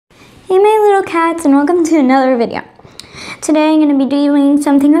Hey my little cats, and welcome to another video. Today I'm going to be doing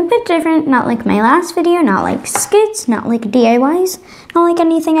something a bit different, not like my last video, not like skits, not like DIYs, not like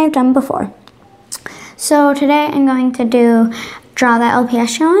anything I've done before. So today I'm going to draw the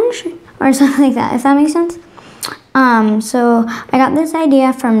LPS challenge or something like that, if that makes sense. So I got this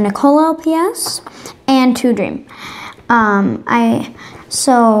idea from KittyCattiaLPS and To Dream.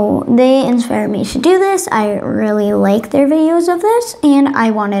 So they inspired me to do this. I really like their videos of this and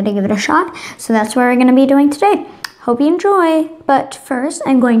I wanted to give it a shot. So that's what we're going to be doing today. Hope you enjoy. But first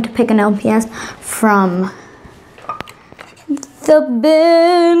I'm going to pick an LPS from the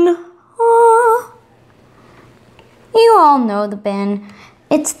bin. Oh, you all know the bin.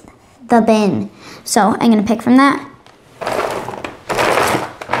 It's the bin. So I'm going to pick from that.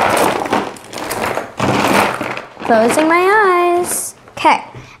 Closing my eyes. Okay,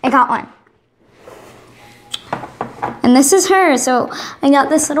 I got one. And this is her. So I got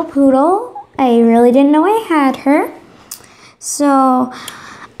this little poodle. I really didn't know I had her. So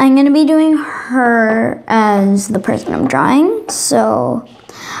I'm going to be doing her as the person I'm drawing. So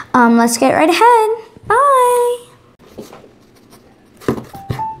let's get right ahead. Bye.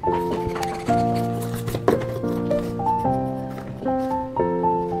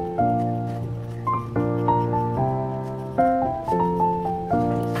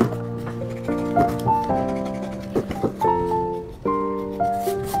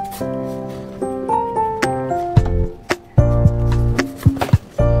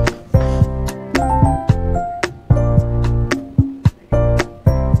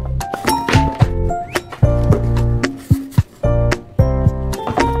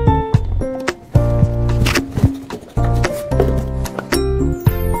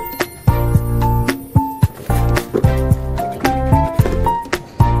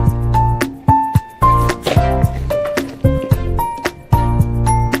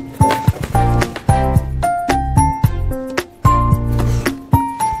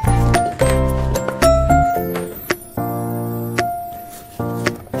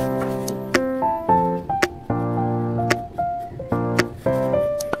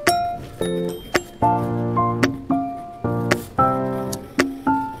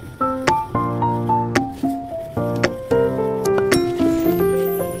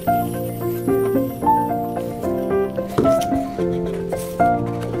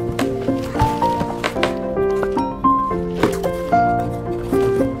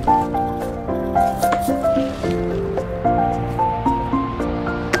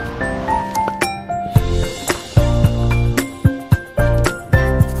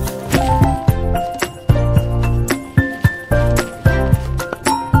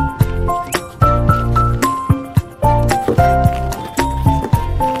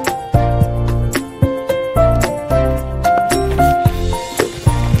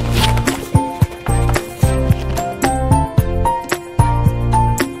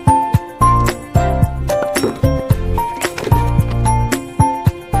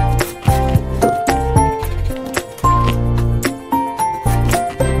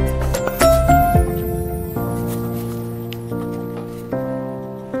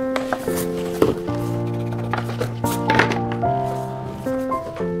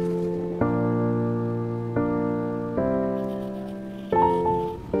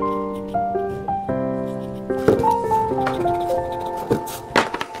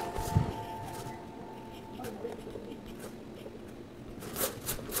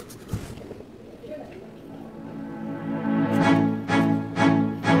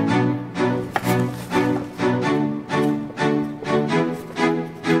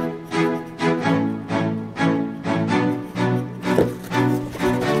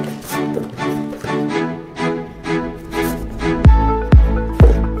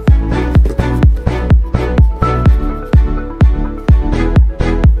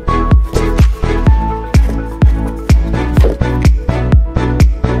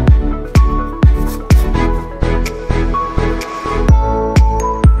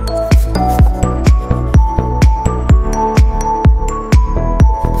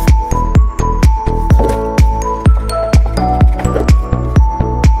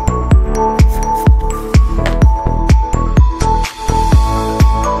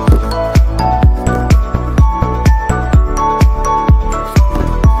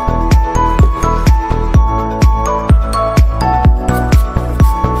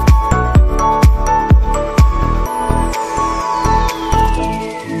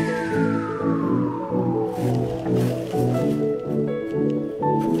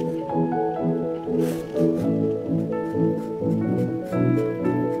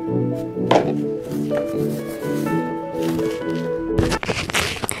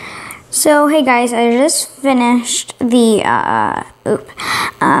 So hey guys, I just finished the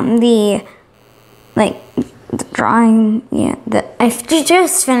drawing. Yeah, I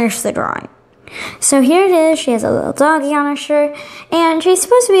just finished the drawing. So here it is. She has a little doggy on her shirt, and she's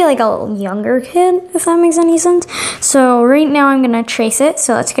supposed to be like a little younger kid, if that makes any sense. So right now I'm gonna trace it.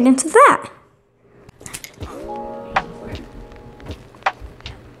 So let's get into that.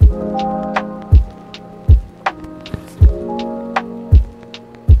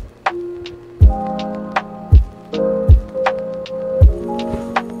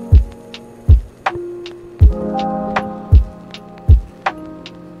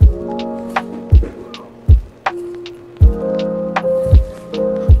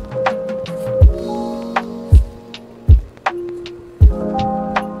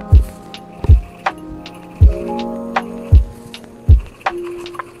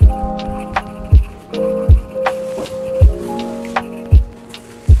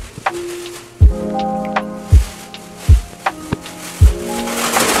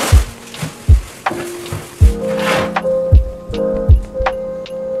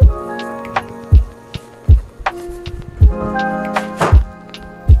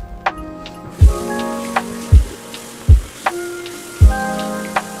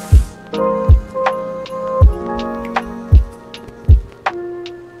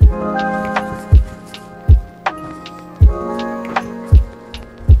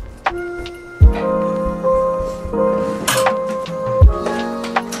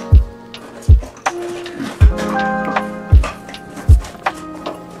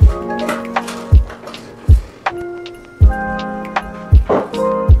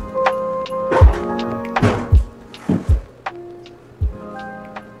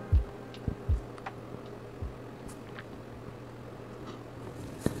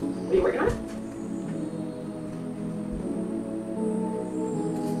 What are you working on?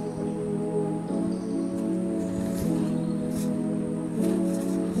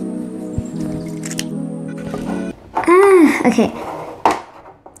 Okay.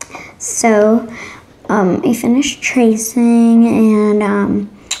 So, I finished tracing, and I'm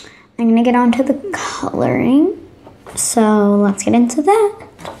gonna get on to the coloring. So let's get into that.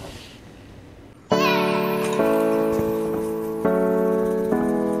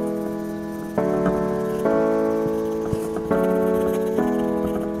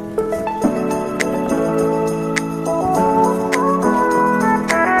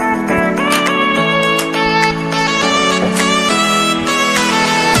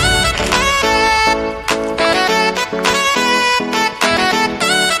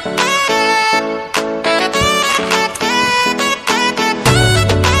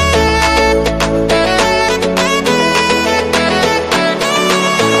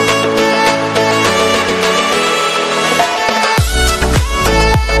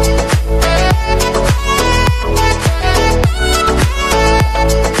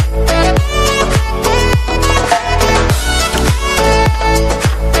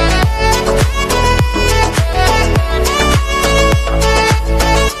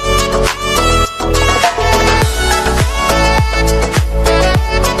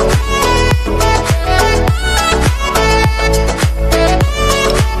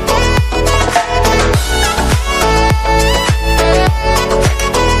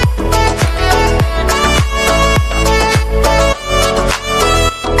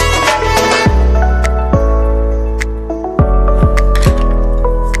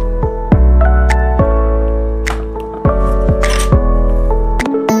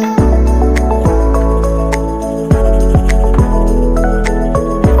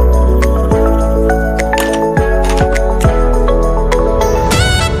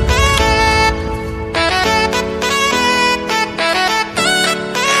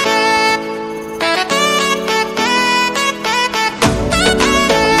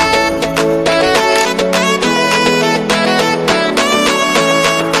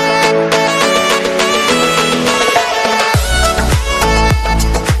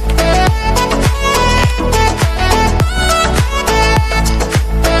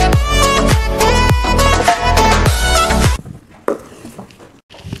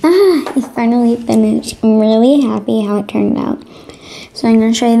 I finally finished. I'm really happy how it turned out. So I'm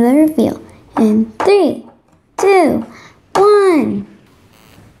going to show you the reveal in 3, 2, 1.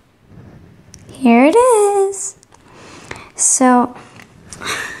 Here it is. So,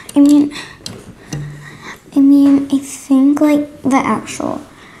 I think like the actual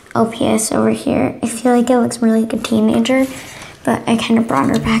LPS over here, I feel like it looks more like a teenager, but I kind of brought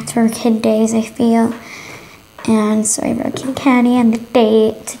her back to her kid days, I feel. And so I wrote Kitty Catty on the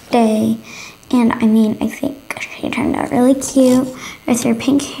date today. And I think she turned out really cute with her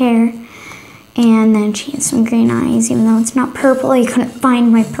pink hair. And then she has some green eyes, even though it's not purple. I couldn't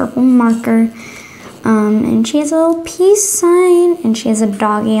find my purple marker. And she has a little peace sign, and she has a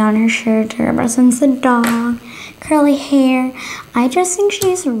doggy on her shirt to represent the dog. Curly hair. I just think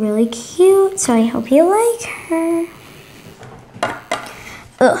she's really cute, so I hope you like her.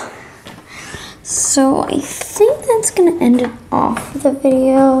 Ugh. So I think that's gonna end it off with the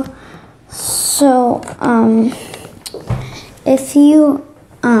video. So, if you,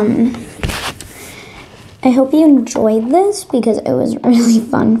 I hope you enjoyed this because it was really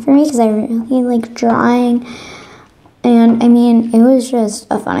fun for me because I really like drawing. And I mean, it was just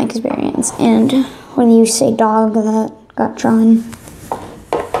a fun experience. And when you say dog that got drawn,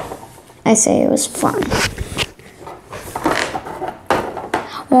 I say it was fun.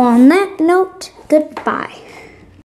 Well, on that note, goodbye.